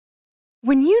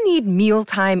When you need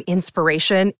mealtime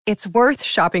inspiration, it's worth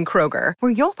shopping Kroger,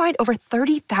 where you'll find over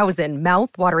 30,000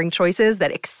 mouth-watering choices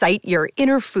that excite your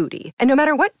inner foodie. And no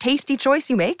matter what tasty choice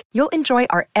you make, you'll enjoy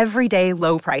our everyday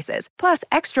low prices, plus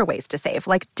extra ways to save,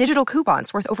 like digital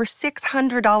coupons worth over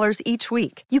 $600 each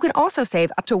week. You can also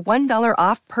save up to $1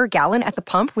 off per gallon at the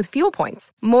pump with fuel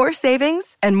points. More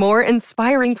savings and more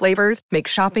inspiring flavors make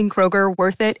shopping Kroger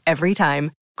worth it every time.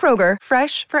 Kroger,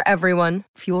 fresh for everyone.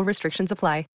 Fuel restrictions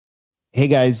apply. Hey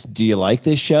guys, do you like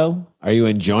this show? Are you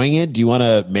enjoying it? Do you want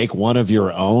to make one of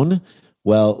your own?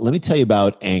 Well, let me tell you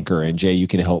about Anchor, and Jay, you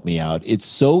can help me out. It's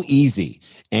so easy.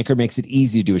 Anchor makes it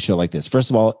easy to do a show like this. First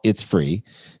of all, it's free.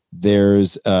 There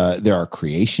are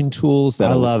creation tools that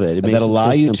I love it. That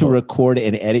allow you to record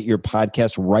and edit your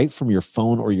podcast right from your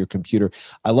phone or your computer.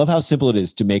 I love how simple it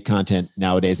is to make content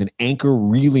nowadays, and Anchor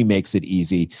really makes it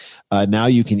easy. Now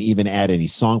you can even add any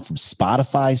song from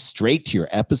Spotify straight to your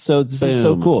episodes. This is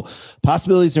so cool.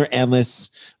 Possibilities are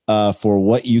endless for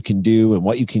what you can do and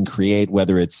what you can create,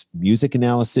 whether it's music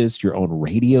analysis, your own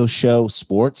radio show,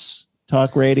 sports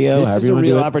talk radio. This is a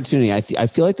real opportunity. I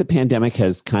feel like the pandemic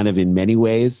has kind of in many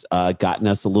ways gotten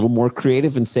us a little more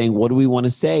creative in saying, what do we want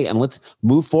to say? And let's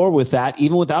move forward with that,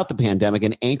 even without the pandemic.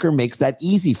 And Anchor makes that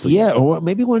easy for you. Yeah, or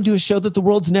maybe you want to do a show that the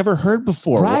world's never heard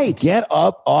before. Right. Well, get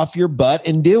up off your butt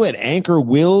and do it. Anchor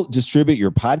will distribute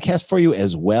your podcast for you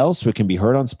as well, so it can be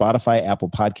heard on Spotify, Apple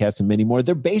Podcasts, and many more.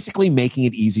 They're basically making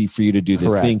it easy for you to do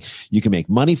this thing. You can make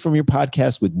money from your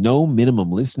podcast with no minimum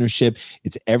listenership.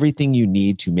 It's everything you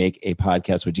need to make a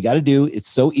podcast. What you got to do, it's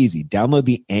so easy. Download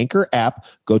the Anchor app,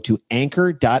 go to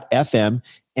anchor.fm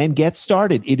and get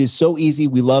started. It is so easy.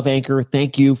 We love Anchor.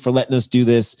 Thank you for letting us do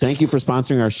this. Thank you for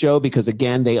sponsoring our show, because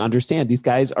again, they understand these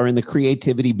guys are in the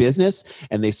creativity business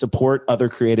and they support other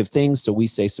creative things. So we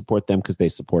say support them because they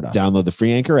support us. Download the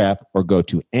free Anchor app or go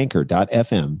to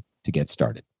anchor.fm to get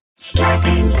started.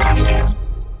 Scarpins Avenue.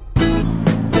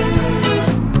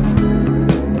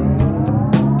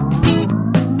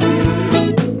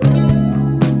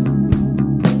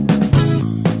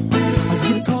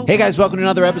 Hey guys, welcome to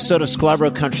another episode of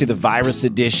Scalabro Country, the virus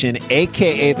edition,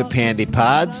 a.k.a. the Pandy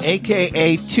Pods.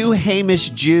 A.k.a. two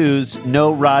Hamish Jews,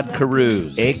 no Rod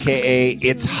Carews. A.k.a.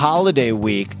 it's holiday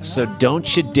week, so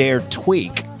don't you dare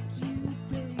tweak.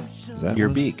 Is that your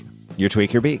one? beak. Your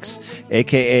tweak your beaks.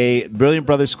 A.k.a. Brilliant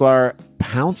Brother Sklar,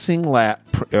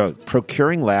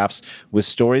 procuring laughs with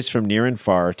stories from near and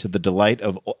far to the delight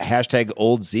of hashtag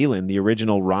Old Zealand, the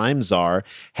original rhyme czar,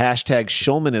 hashtag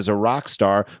Schulman is a rock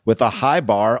star with a high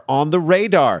bar on the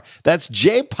radar. That's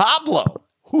Jay Pablo.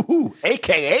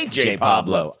 A.k.a. J.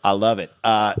 Pablo. I love it.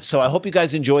 So I hope you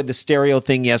guys enjoyed the stereo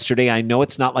thing yesterday. I know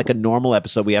it's not like a normal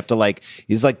episode. We have to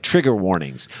these trigger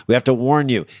warnings. We have to warn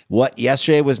you.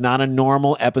 Yesterday was not a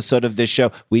normal episode of this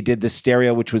show. We did the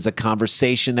stereo, which was a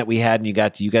conversation that we had, and you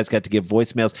guys got to give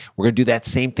voicemails. We're going to do that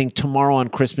same thing tomorrow on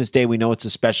Christmas Day. We know it's a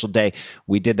special day.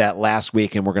 We did that last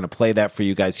week, and we're going to play that for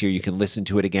you guys here. You can listen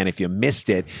to it again if you missed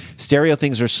it. Stereo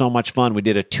things are so much fun. We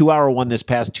did a 2-hour one this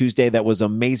past Tuesday that was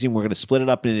amazing. We're going to split it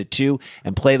up into 2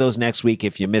 and play those next week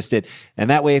if you missed it. And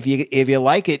that way, if you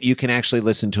like it, you can actually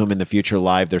listen to them in the future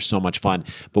live. They're so much fun.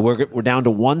 But we're down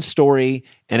to one story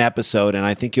an episode, and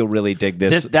I think you'll really dig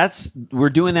this.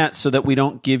 We're doing that so that we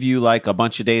don't give you like a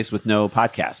bunch of days with no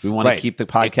podcast. We want to keep the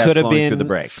podcast flowing through the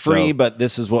break. Free, but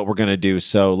this is what we're going to do.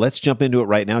 So let's jump into it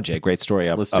right now, Jay. Great story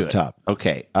up top.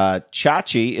 Okay.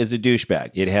 Chachi is a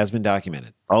douchebag. It has been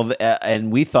documented.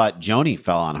 And we thought Joni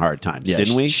fell on hard times,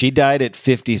 didn't we? She died at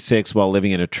 56 while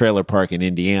living in a trailer park in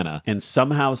Indiana. And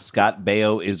somehow Scott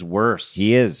Baio is worse.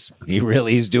 He is.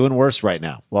 He's doing worse right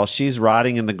now. While she's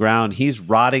rotting in the ground, he's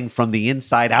rotting from the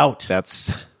inside out.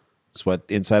 That's what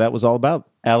Inside Out was all about.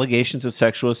 Allegations of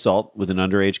sexual assault with an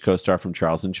underage co-star from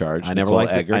Charles in Charge. I never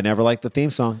liked the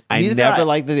theme song. I never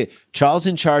liked the Charles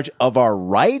in Charge of our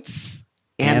rights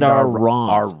and our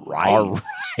wrongs. Our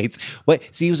rights.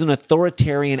 Wait, see, he was an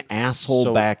authoritarian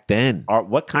asshole back then.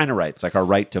 What kind of rights? Like our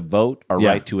right to vote, our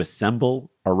right to assemble,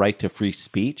 our right to free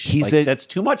speech? That's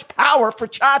too much power for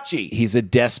Chachi. He's a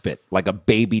despot, like a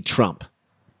baby Trump.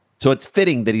 So it's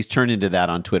fitting that he's turned into that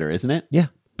on Twitter, isn't it? Yeah.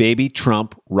 Baby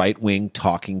Trump, right-wing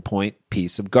talking point,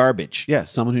 piece of garbage. Yeah,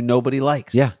 someone who nobody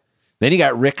likes. Yeah. Then you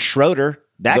got Rick Schroeder.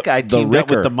 That guy teamed up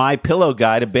with the My Pillow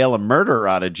guy to bail a murderer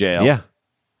out of jail. Yeah.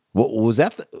 What was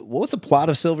that? What was the plot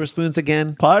of Silver Spoons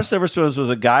again? Plot of Silver Spoons was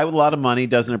a guy with a lot of money,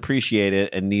 doesn't appreciate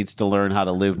it, and needs to learn how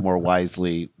to live more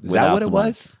wisely. Is that what it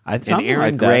was? And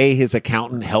Aaron Gray, his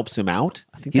accounant, helps him out.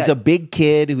 He's a big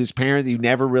kid whose parents you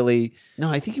never really. No,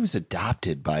 I think he was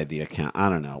adopted by the account. I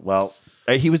don't know. Well,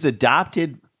 he was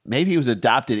adopted. Maybe he was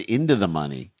adopted into the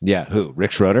money. Yeah, who?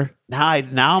 Rick Schroeder? Now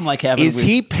I'm like having. Is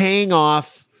he paying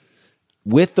off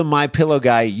with the My Pillow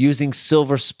guy using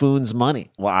Silver Spoon's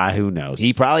money. Well, who knows?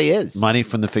 He probably is. Money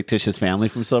from the fictitious family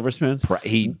from Silver Spoons.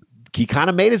 He kind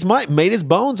of made his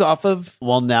bones off of.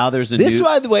 Well, now there's a This, new.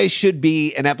 by the way, should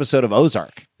be an episode of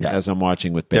Ozark. Yes. As I'm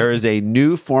watching with Ben. There is a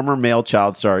new former male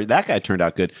child star. That guy turned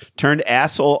out good. Turned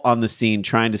asshole on the scene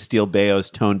trying to steal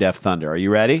Bayo's tone deaf thunder. Are you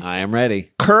ready? I am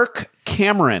ready. Kirk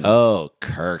Cameron Oh,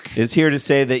 Kirk. is here to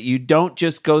say that you don't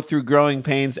just go through growing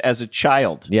pains as a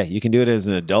child. Yeah, you can do it as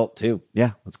an adult too.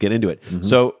 Yeah, let's get into it.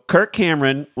 So Kirk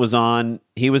Cameron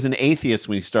he was an atheist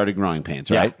when he started growing pains,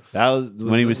 right? Yeah, that was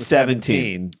When he was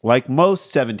 17. Like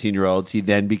most 17-year-olds, he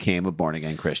then became a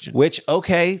born-again Christian. Which,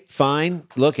 okay, fine.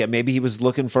 Look, maybe he was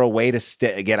looking for a way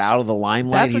to get out of the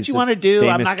limelight. That's what He's you a want to do.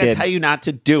 I'm famous not going to kid. tell you not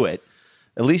to do it.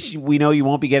 At least we know you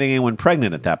won't be getting anyone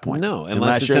pregnant at that point. No,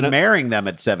 unless it's you're in a- marrying them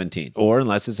at 17. Or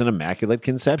unless it's an immaculate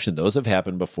conception. Those have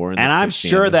happened before. And I'm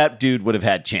sure that dude would have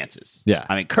had chances. Yeah.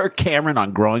 I mean, Kirk Cameron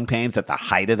on growing pains at the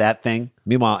height of that thing.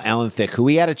 Meanwhile, Alan Thicke, who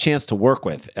we had a chance to work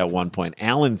with at one point,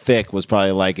 Alan Thicke was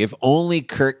probably like, if only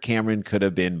Kirk Cameron could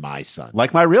have been my son.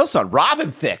 Like my real son,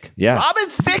 Robin Thicke. Yeah. Robin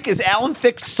Thicke is Alan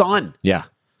Thicke's son. Yeah,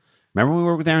 Remember when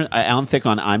we worked there? Alan Thicke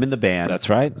on I'm in the Band. that's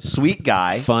right. Sweet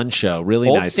guy. Fun show. Really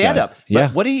Old nice stand-up. guy. Yeah.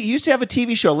 But he used to have a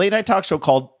TV show, late night talk show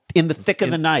called In the Thick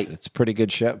of the Night. It's a pretty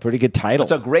good show. Pretty good title.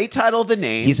 It's a great title of the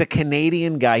name. He's a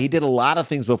Canadian guy. He did a lot of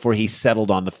things before he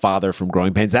settled on the father from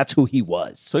Growing Pains. That's who he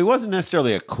was. So he wasn't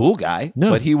necessarily a cool guy, No.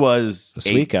 but he was A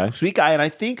sweet guy. Sweet guy, and I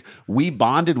think we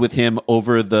bonded with him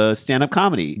over the stand-up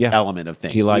comedy Yeah. element of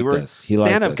things. He liked we were this. He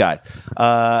liked stand-up this.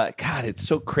 guys. God, it's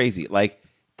so crazy. Like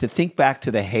to think back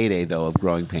to the heyday though of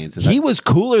Growing Pains. And He was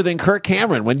cooler than Kirk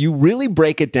Cameron when you really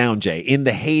break it down, Jay, in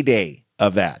the heyday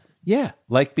of that. yeah,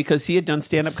 like because he had done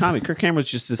stand-up comedy. Kirk Cameron was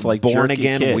just this like Born jerky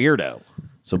again kid. weirdo.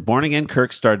 So Born Again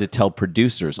Kirk started to tell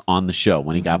producers on the show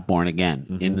when he got born again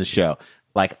Mm-hmm. in the show,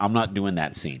 like, I'm not doing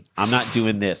that scene. I'm not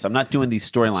doing this. I'm not doing these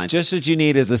storylines. Just what you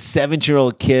need is a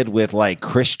 7-year-old kid with like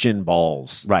Christian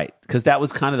balls. Right. Because that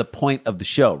was kind of the point of the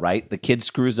show, right? The kid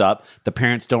screws up. The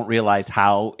parents don't realize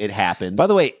how it happens. By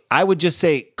the way, I would just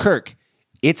say, Kirk,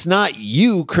 it's not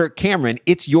you, Kirk Cameron.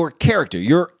 It's your character.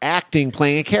 You're acting,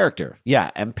 playing a character. Yeah,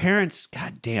 and parents,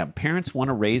 goddamn, parents want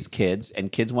to raise kids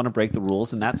and kids want to break the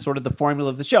rules, and that's sort of the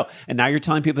formula of the show. And now you're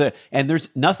telling people that, and there's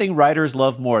nothing writers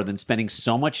love more than spending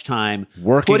so much time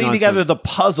Working putting on together some- the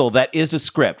puzzle that is a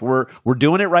script. We're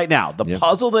doing it right now. The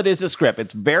puzzle that is a script.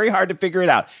 It's very hard to figure it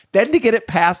out. Then to get it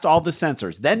past all the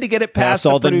censors. Then to get it past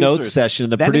all the notes producers. session,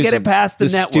 the then to get producing, it past the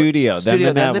the network. studio, then the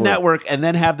then the network. network, and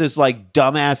then have this like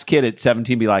dumbass kid at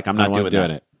 17 be like, I'm not doing that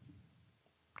it.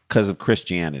 because of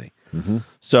Christianity. Mm-hmm.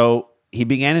 So he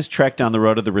began his trek down the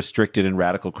road of the restricted and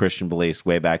radical Christian beliefs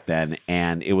way back then,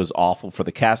 and it was awful for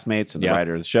the castmates and the Yeah.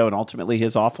 writer of the show, and ultimately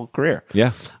his awful career.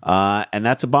 Yeah. And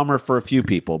that's a bummer for a few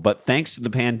people. But thanks to the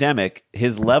pandemic,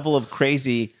 his level of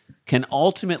crazy can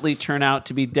ultimately turn out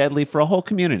to be deadly for a whole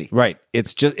community. Right.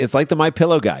 It's like the My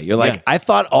Pillow guy. You're like, Yeah. I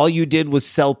thought all you did was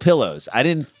sell pillows. I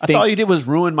didn't I think thought all you did was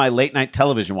ruin my late night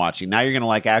television watching. Now you're going to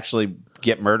like actually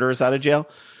get murderers out of jail.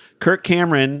 Kirk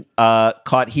Cameron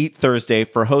caught heat Thursday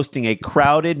for hosting a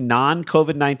crowded,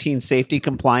 non-COVID-19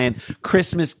 safety-compliant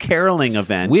Christmas caroling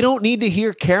event, we don't need to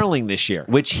hear caroling this year.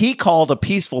 which he called a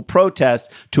peaceful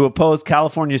protest to oppose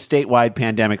California's statewide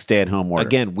pandemic stay-at-home order.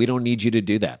 Again, we don't need you to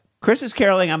do that. Christmas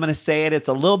caroling, I'm going to say it. It's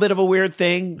a little bit of a weird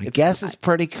thing. I guess it's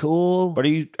pretty cool. But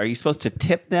are you supposed to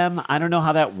tip them? I don't know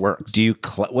how that works. Do you?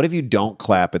 What if you don't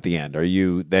clap at the end? Are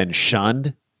you then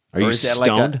shunned? Are Or you is that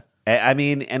stoned? I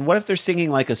mean, and what if they're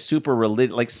singing like a super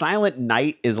religious, like Silent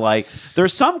Night is like,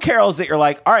 there's some carols that you're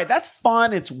like, all right, that's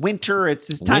fun. It's winter. It's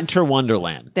this time. Winter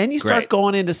Wonderland. Then you start Great.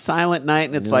 going into Silent Night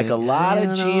and it's like a lot I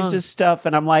of don't know. Jesus stuff.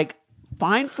 And I'm like,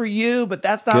 fine for you, but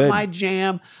that's not Good. my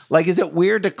jam. Like, is it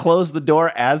weird to close the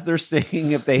door as they're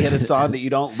singing if they hit a song that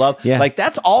you don't love? Yeah. Like,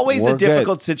 that's always We're a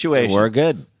difficult good. situation. We're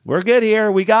good. We're good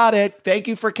here. We got it. Thank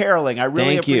you for caroling. I really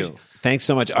Thank appreciate you. Thanks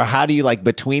so much. Or how do you like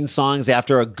between songs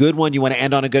after a good one? You want to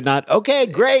end on a good note? Okay,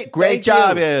 great. Great Thank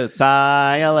job. you. Yeah.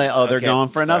 Silent. Oh, they're Okay. going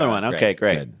for another All one. right, Okay,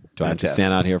 great. Good. Do I have to Fantastic.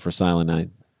 stand out here for Silent Night?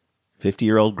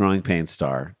 50-year-old Growing Pains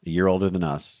star, a year older than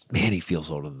us. Man, he feels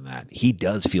older than that. He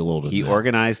does feel older He than that.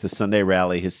 organized the Sunday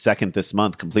rally, his second this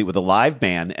month, complete with a live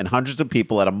band and hundreds of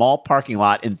people at a mall parking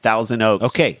lot in Thousand Oaks.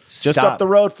 Okay, just stop. up the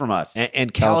road from us.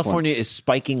 And California is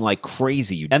spiking like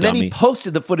crazy, you And then dummy. he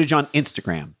posted the footage on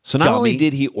Instagram. So not only Dummy.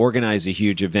 did he organize a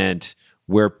huge event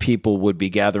where people would be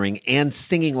gathering and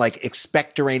singing, like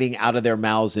expectorating out of their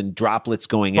mouths and droplets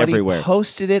going But everywhere. he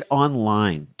posted it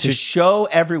online to show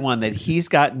everyone that he's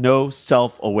got no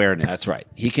self-awareness. That's right.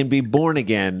 He can be born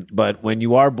again, but when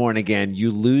you are born again,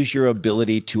 you lose your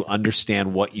ability to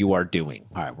understand what you are doing.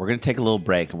 All right, we're going to take a little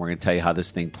break, and we're going to tell you how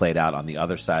this thing played out on the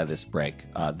other side of this break.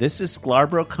 This is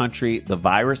Scarborough Country, the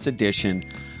virus edition.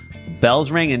 Bells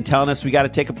ring and telling us we got to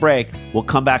take a break. We'll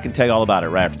come back and tell you all about it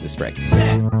right after this break.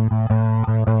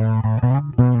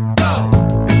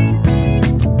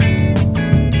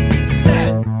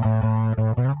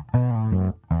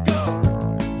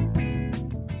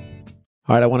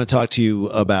 All right, I want to talk to you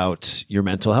about your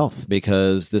mental health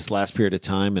because this last period of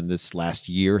time and this last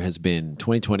year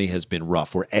 2020 has been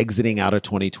rough. We're exiting out of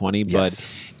 2020, but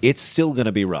it's still going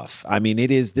to be rough. I mean,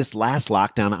 it is this last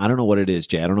lockdown. I don't know what it is,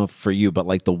 Jay. I don't know for you, but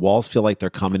like the walls feel like they're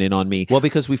coming in on me. Well,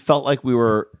 because we felt like we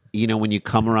were, when you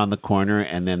come around the corner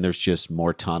and then there's just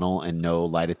more tunnel and no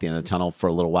light at the end of the tunnel for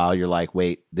a little while, you're like,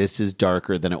 wait, this is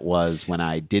darker than it was when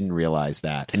I didn't realize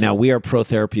that. And now we are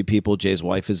pro-therapy people. Jay's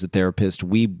wife is a therapist.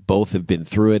 We both have been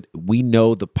through it. We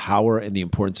know the power and the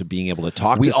importance of being able to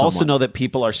talk to someone. We also know that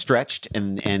people are stretched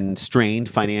and strained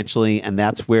financially, and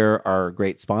that's where our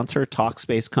great sponsor,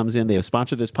 Talkspace, comes in. They have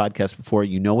sponsored this podcast before.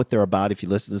 You know what they're about if you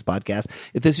listen to this podcast.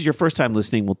 If this is your first time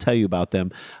listening, we'll tell you about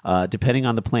them. Depending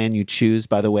on the plan you choose,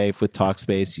 by the way, with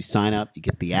Talkspace, you sign up, you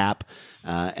get the app,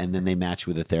 and then they match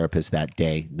you with a therapist that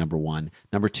day, number one.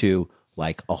 Number two,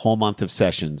 like a whole month of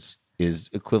sessions is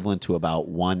equivalent to about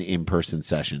one in-person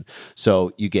session.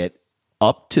 So you get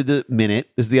up to the minute.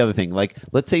 This is the other thing. Like,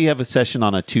 let's say you have a session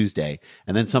on a Tuesday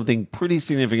and then something pretty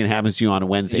significant happens to you on a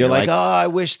Wednesday. You're like, oh, I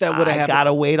wish that would have happened. I got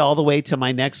to wait all the way to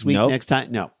my next week, next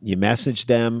time. No. You message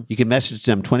them. You can message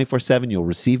them 24/7. You'll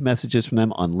receive messages from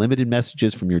them, unlimited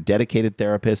messages from your dedicated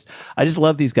therapist. I just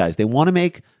love these guys. They want to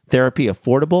make therapy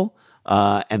affordable.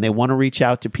 And they want to reach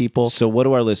out to people. So what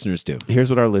do our listeners do? Here's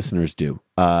what our listeners do.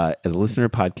 As a listener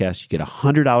podcast, you get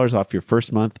 $100 off your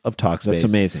first month of Talkspace. That's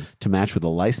amazing. To match with a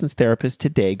licensed therapist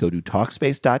today, go to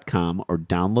Talkspace.com or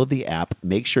download the app.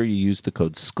 Make sure you use the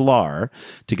code SCLAR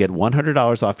to get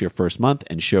 $100 off your first month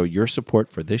and show your support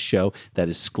for this show. That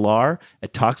is SCLAR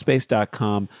at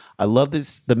Talkspace.com. I love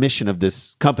the mission of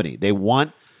this company. They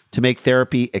want to make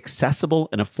therapy accessible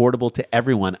and affordable to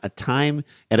everyone at a time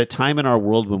in our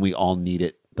world when we all need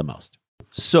it the most.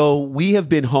 So we have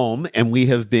been home and we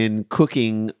have been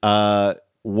cooking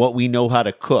what we know how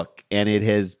to cook, and it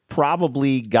has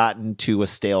probably gotten to a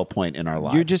stale point in our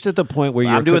lives. You're just at the point where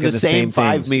you're I'm doing cooking the same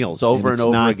 5 things, meals over and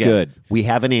over not again. Good. We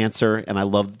have an answer, and I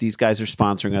love that these guys are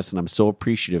sponsoring us, and I'm so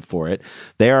appreciative for it.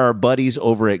 They are our buddies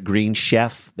over at Green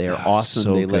Chef. They are awesome.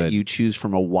 so They let good. you choose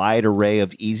from a wide array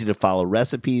of easy-to-follow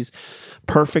recipes,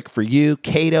 perfect for you.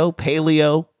 Keto,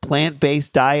 paleo,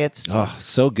 plant-based diets. Oh,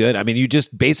 so good. I mean, you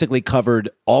just basically covered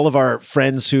all of our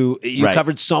friends who you Right.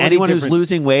 covered so many Anyone different. who's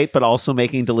losing weight but also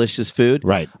making delicious food.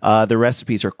 Right. The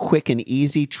recipes are quick and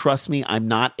easy. Trust me, I'm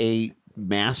not a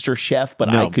master chef, but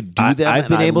No, I could do them. I've and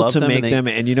been I able love to them, make them,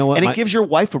 and you know what? And My- it gives your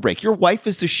wife a break. Your wife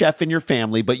is the chef in your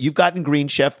family, but you've gotten Green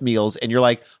Chef meals, and you're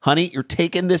like, honey, you're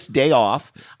taking this day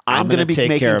off. I'm going to be take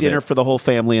care making of dinner it. for the whole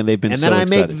family, and they've been and so then I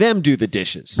excited. make them do the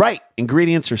dishes. Right.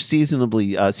 Ingredients are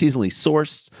seasonally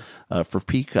sourced for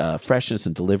peak freshness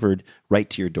and delivered right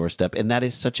to your doorstep. And that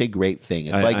is such a great thing.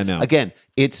 It's I know. Again,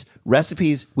 it's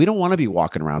recipes. We don't want to be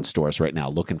walking around stores right now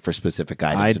looking for specific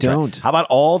items. I to try. don't. How about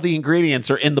all the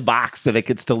ingredients are in the box that it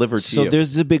gets delivered to So you?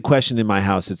 there's a big question in my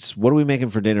house. It's what are we making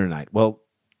for dinner tonight? Well,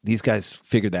 these guys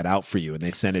figured that out for you and they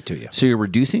send it to you. So you're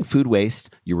reducing food waste.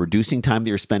 You're reducing time that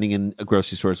you're spending in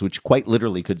grocery stores, which quite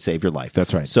literally could save your life.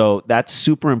 That's right. So that's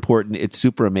super important. It's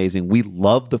super amazing. We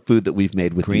love the food that we've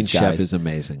made with Green these guys. Chef is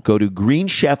amazing. Go to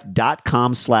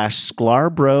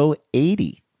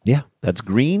greenchef.com/Scarborough80. Yeah. That's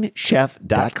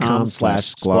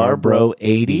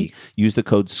greenchef.com/Scarborough80. Use the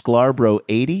code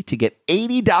Scarborough80 to get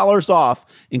 $80 off,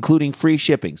 including free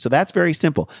shipping. So that's very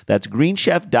simple. That's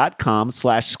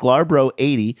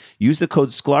greenchef.com/Scarborough80. Use the code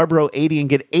Scarborough80 and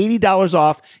get $80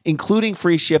 off, including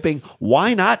free shipping.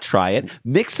 Why not try it?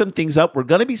 Mix some things up. We're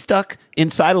going to be stuck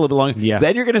inside a little bit longer. Yeah.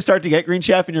 Then you're going to start to get Green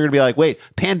Chef and you're going to be like, wait,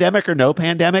 pandemic or no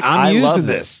pandemic? I'm I love using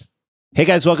this. Hey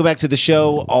guys, welcome back to the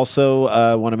show.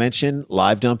 Also, want to mention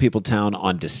live Dumb People Town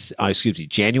on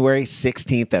January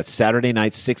 16th. That's Saturday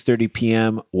night, 6:30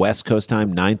 p.m. West Coast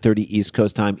time, 9:30 East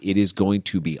Coast time. It is going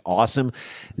to be awesome.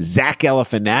 Zach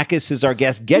Galifianakis is our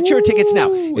guest. Get your tickets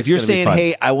now. If you're gonna be saying, fun.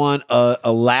 "Hey, I want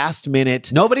a last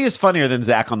minute," Nobody is funnier than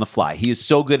Zach on the fly. He is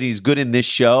so good. He's good in this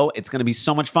show. It's going to be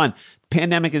so much fun.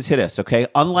 Pandemic has hit us, okay?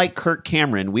 Unlike Kirk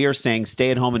Cameron, we are saying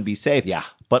stay at home and be safe. Yeah.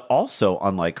 But also,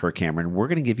 unlike Kirk Cameron, we're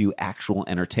going to give you actual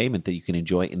entertainment that you can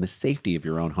enjoy in the safety of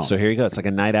your own home. So here you go. It's like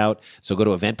a night out. So go to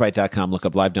Eventbrite.com, look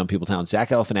up Live Dumb People Town, Zach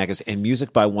Galifianakis, and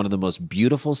music by one of the most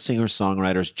beautiful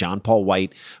singer-songwriters, John Paul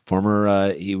White,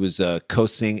 former, he was a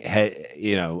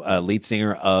lead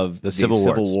singer of the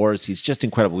Civil Wars. He's just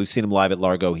incredible. We've seen him live at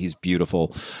Largo. He's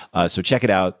beautiful. So check it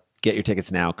out. Get your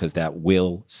tickets now because that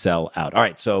will sell out. All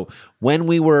right. So when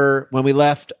we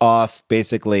left off,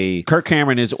 basically, Kirk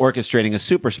Cameron is orchestrating a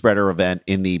super spreader event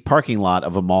in the parking lot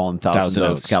of a mall in Thousand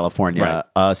Oaks, California, Right.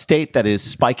 a state that is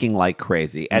spiking like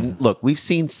crazy. And look, we've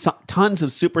seen tons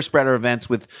of super spreader events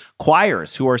with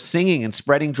choirs who are singing and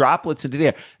spreading droplets into the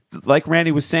air. Like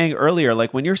Randy was saying earlier,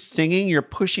 like when you're singing, you're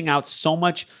pushing out so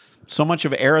much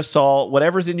of aerosol,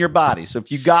 whatever's in your body. So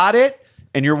if you got it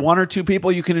and you're one or two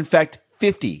people, you can infect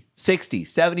 50, 60,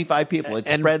 75 people. It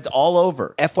spreads all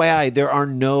over. FYI, there are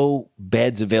no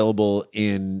beds available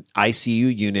in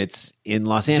ICU units in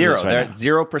Los Angeles They're right at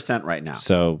now. 0% right now.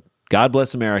 So God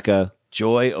bless America.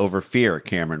 Joy over fear,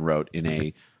 Cameron wrote in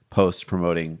a post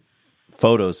promoting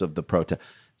photos of the protest.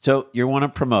 So you want to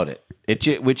promote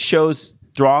it, which shows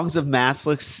throngs of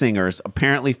maskless singers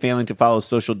apparently failing to follow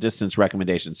social distance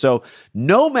recommendations. So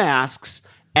no masks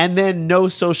and then no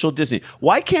social distancing.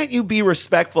 Why can't you be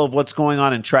respectful of what's going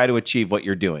on and try to achieve what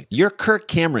you're doing? You're Kirk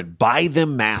Cameron. Buy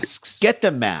them masks. Get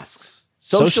them masks.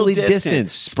 Socially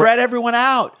distance. Spread everyone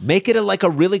out. Make it a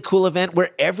really cool event where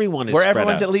everyone is spread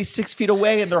Everyone's out. at least 6 feet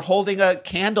away and they're holding a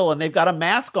candle and they've got a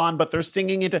mask on, but they're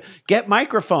singing into. Get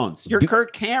microphones. You're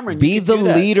Kirk Cameron. Be You can the do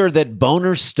that. leader that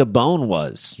Boner Stabone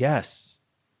was. Yes.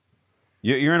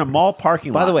 You're in a mall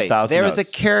parking lot. By the way, in Thousand there was a Oaks.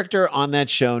 character on that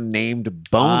show named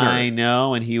Boner. I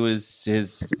know, and he was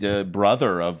his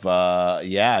brother of,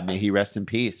 may he rest in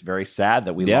peace. Very sad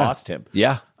that we lost him.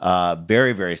 Yeah,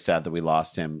 very, very sad that we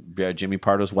lost him. Jimmy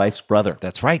Pardo's wife's brother.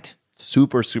 that's right.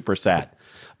 Super, super sad.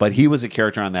 But he was a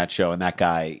character on that show, and that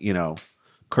guy,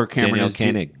 Kirk Cameron. Daniel is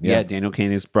Koenig, Yeah, yeah. Daniel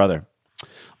Koenig's brother.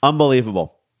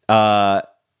 Unbelievable.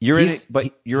 You're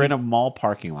in a mall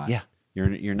parking lot. Yeah.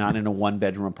 You're not in a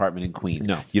 1-bedroom apartment in Queens.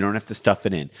 No. You don't have to stuff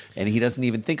it in. And he doesn't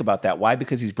even think about that. Why?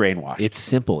 Because he's brainwashed. It's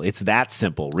simple. It's that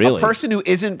simple, really. A person who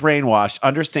isn't brainwashed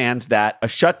understands that a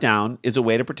shutdown is a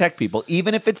way to protect people,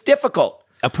 even if it's difficult.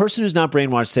 A person who's not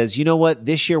brainwashed says, you know what?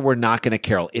 This year we're not going to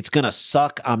carol. It's going to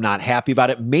suck. I'm not happy about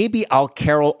it. Maybe I'll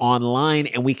carol online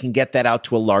and we can get that out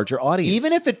to a larger audience.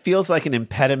 Even if it feels like an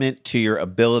impediment to your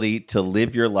ability to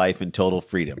live your life in total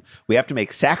freedom. We have to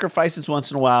make sacrifices once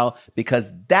in a while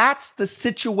because that's the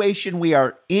situation we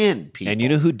are in, people. And you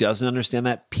know who doesn't understand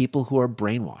that? People who are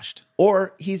brainwashed.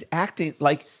 Or he's acting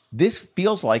like this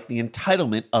feels like the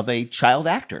entitlement of a child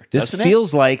actor. This doesn't it?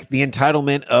 feels like the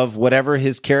entitlement of whatever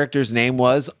his character's name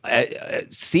was,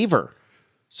 Seaver.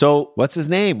 So What's his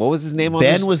name? What was his name on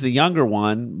Ben this? was the younger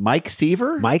one, Mike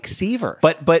Seaver. Mike Seaver.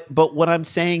 But what I'm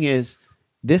saying is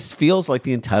this feels like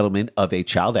the entitlement of a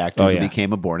child actor who yeah.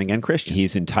 became a born-again Christian.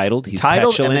 He's entitled. He's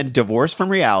entitled petulant, and then divorced from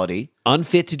reality.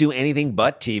 unfit to do anything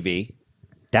but TV.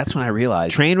 That's when I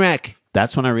realized Train wreck.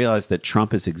 That's when I realized that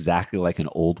Trump is exactly like an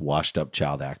old, washed-up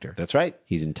child actor. That's right.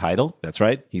 He's entitled. That's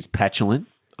right. He's petulant.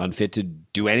 Unfit to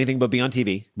do anything but be on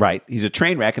TV. Right. He's a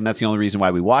train wreck, and that's the only reason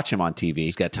why we watch him on TV.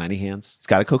 He's got tiny hands. He's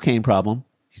got a cocaine problem,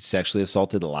 He's sexually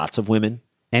assaulted lots of women.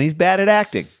 and he's bad at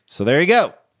acting. So there you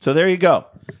go. So there you go.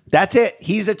 That's it.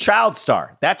 He's a child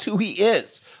star. That's who he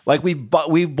is. Like we've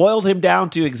boiled him down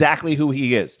to exactly who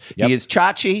he is. Yep. He is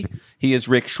Chachi. He is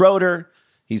Rick Schroeder.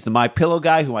 He's the My Pillow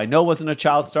guy who I know wasn't a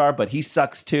child star, but he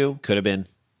sucks too. Could have been.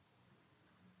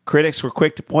 Critics were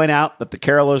quick to point out that the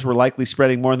carolers were likely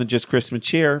spreading more than just Christmas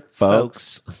cheer,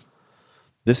 folks.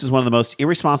 This is one of the most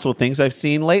irresponsible things I've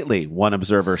seen lately, one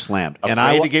observer slammed. And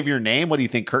Afraid I to give your name? What do you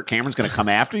think, Kirk Cameron's going to come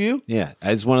after you? Yeah.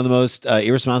 It's one of the most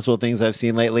irresponsible things I've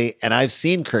seen lately. And I've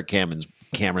seen Kirk Cameron's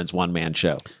one-man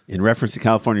show. In reference to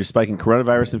California's spiking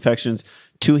coronavirus infections,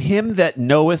 to him that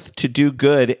knoweth to do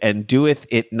good and doeth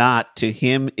it not, to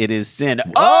him it is sin.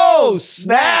 Oh,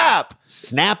 snap!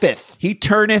 Snappeth. He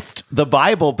turneth the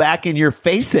Bible back in your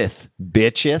faceth.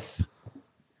 Bitcheth.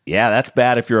 Yeah, that's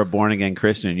bad if you're a born-again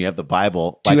Christian and you have the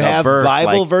Bible. To like a have verse,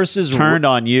 Bible like, verses turned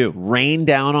on you. Rain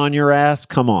down on your ass?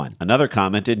 Come on. Another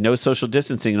commented, no social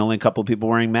distancing and only a couple of people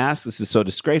wearing masks. This is so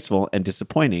disgraceful and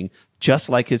disappointing, just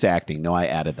like his acting. No, I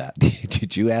added that.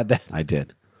 Did you add that? I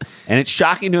did. And it's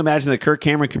shocking to imagine that Kirk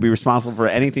Cameron could be responsible for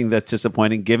anything that's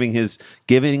disappointing, given his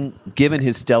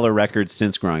stellar record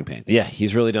since Growing Pains. Yeah,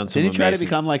 he's really done some Did he try to amazing-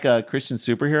 become like a Christian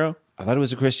superhero? I thought it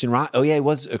was a Christian rock. Oh, yeah, he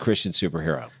was a Christian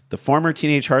superhero. The former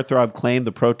teenage heartthrob claimed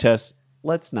the protests.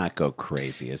 Let's not go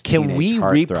crazy. As Can teenage we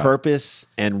heartthrob. repurpose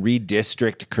and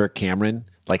redistrict Kirk Cameron?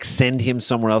 Like send him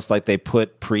somewhere else, like they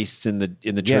put priests in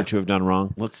the church who have done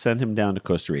wrong. Let's send him down to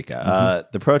Costa Rica.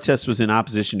 The protest was in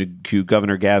opposition to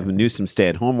Governor Gavin Newsom's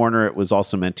stay-at-home order. It was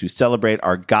also meant to celebrate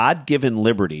our God-given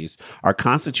liberties, our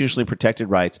constitutionally protected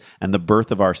rights, and the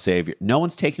birth of our Savior. No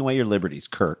one's taking away your liberties,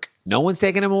 Kirk. No one's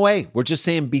taking them away. We're just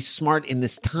saying be smart in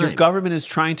this time. Your government is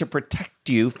trying to protect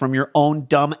you from your own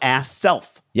dumb-ass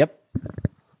self. Yep.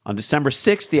 On December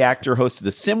 6th, the actor hosted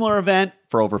a similar event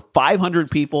for over 500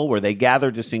 people where they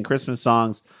gathered to sing Christmas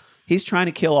songs. He's trying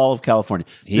to kill all of California.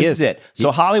 This is it.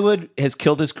 So Hollywood has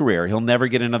killed his career. He'll never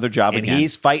get another job And again.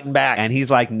 he's fighting back. And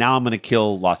he's like, now I'm going to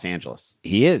kill Los Angeles.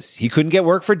 He is. He couldn't get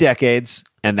work for decades,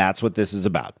 and that's what this is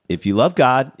about. If you love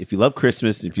God, if you love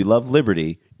Christmas, if you love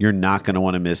liberty, you're not going to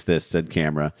want to miss this, said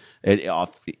Camera.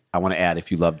 I want to add,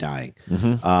 if you love dying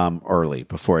early,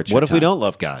 before it's your What if we time. don't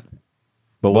love God?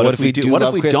 But what if we do? What if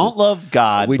love we Christmas? don't love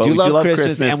God? We but do love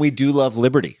Christmas, and we do love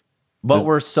liberty. but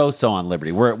we're so on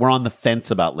liberty. We're on the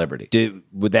fence about liberty.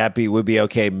 Would be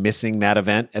okay missing that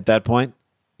event at that point?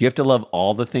 Do you have to love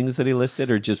all the things that he listed,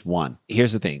 or just one?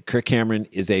 Here's the thing: Kirk Cameron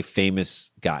is a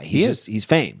famous guy. Is. He's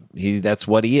fame. That's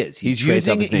what he is. He's trades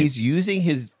off his name. using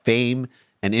his fame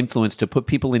and influence to put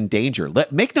people in danger.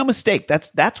 Make no mistake,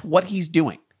 that's what he's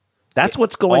doing. That's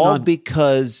what's going all on.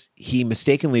 because he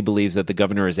mistakenly believes that the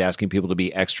governor is asking people to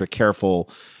be extra careful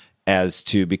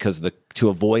to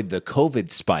avoid the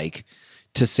COVID spike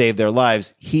to save their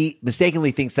lives. He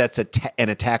mistakenly thinks that's an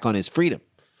attack on his freedom.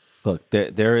 Look,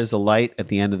 there is a light at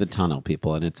the end of the tunnel,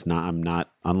 people, and it's not. I'm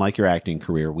not. Unlike your acting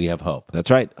career, we have hope.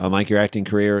 That's right. Unlike your acting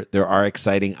career, there are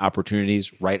exciting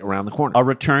opportunities right around the corner. A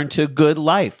return to good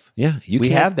life. Yeah,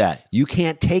 we have that. You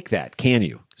can't take that, can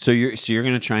you? So you're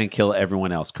going to try and kill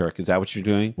everyone else, Kirk. Is that what you're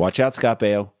doing? Watch out, Scott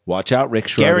Baio. Watch out, Rick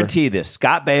Schroeder. Guarantee this.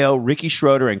 Scott Baio, Ricky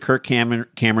Schroeder, and Kirk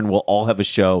Cameron will all have a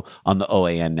show on the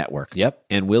OAN network. Yep.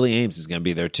 And Willie Ames is going to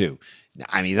be there too.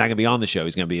 I mean, he's not going to be on the show.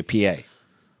 He's going to be a PA.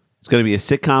 It's going to be a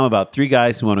sitcom about three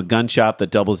guys who own a gun shop that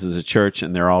doubles as a church,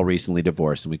 and they're all recently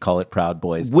divorced. And we call it Proud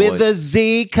Boys. With a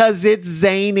Z, because it's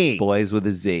zany. Boys with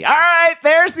a Z. All right,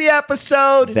 there's the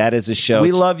episode. That is a show.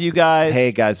 We love you guys.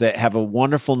 Hey, guys, have a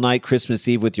wonderful night, Christmas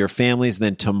Eve with your families. And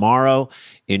then tomorrow,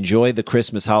 enjoy the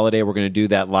Christmas holiday. We're going to do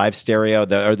that live stereo.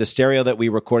 The stereo that we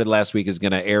recorded last week is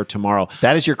going to air tomorrow.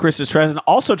 That is your Christmas present.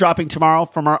 Also dropping tomorrow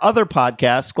from our other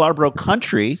podcast, Scarborough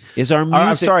Country. Is our music...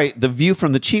 I'm sorry, The View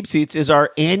from the Cheap Seats is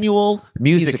our annual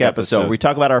music episode. We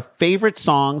talk about our favorite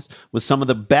songs with some of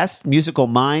the best musical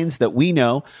minds that we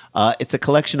know. It's a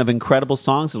collection of incredible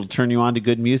songs. It'll turn you on to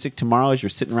good music tomorrow as you're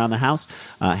sitting around the house,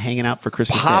 hanging out for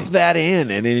Christmas Pop Day. that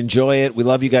in and enjoy it. We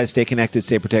love you guys. Stay connected,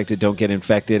 stay protected, don't get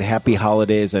infected. Happy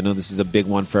holidays. I know this is a big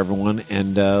one for everyone,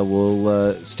 and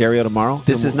we'll stereo tomorrow.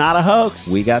 This is not a hoax.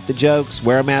 We got the jokes.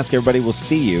 Wear a mask, everybody. We'll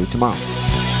see you tomorrow.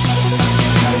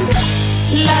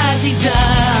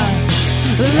 La-ti-da,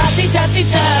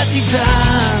 la-ti-da-ti-da-ti-da,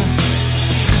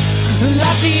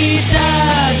 la-ti-da-da-da.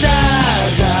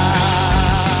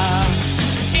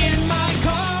 In my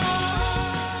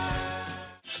car.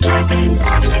 Scarpins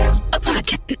Audio.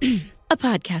 A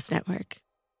podcast network.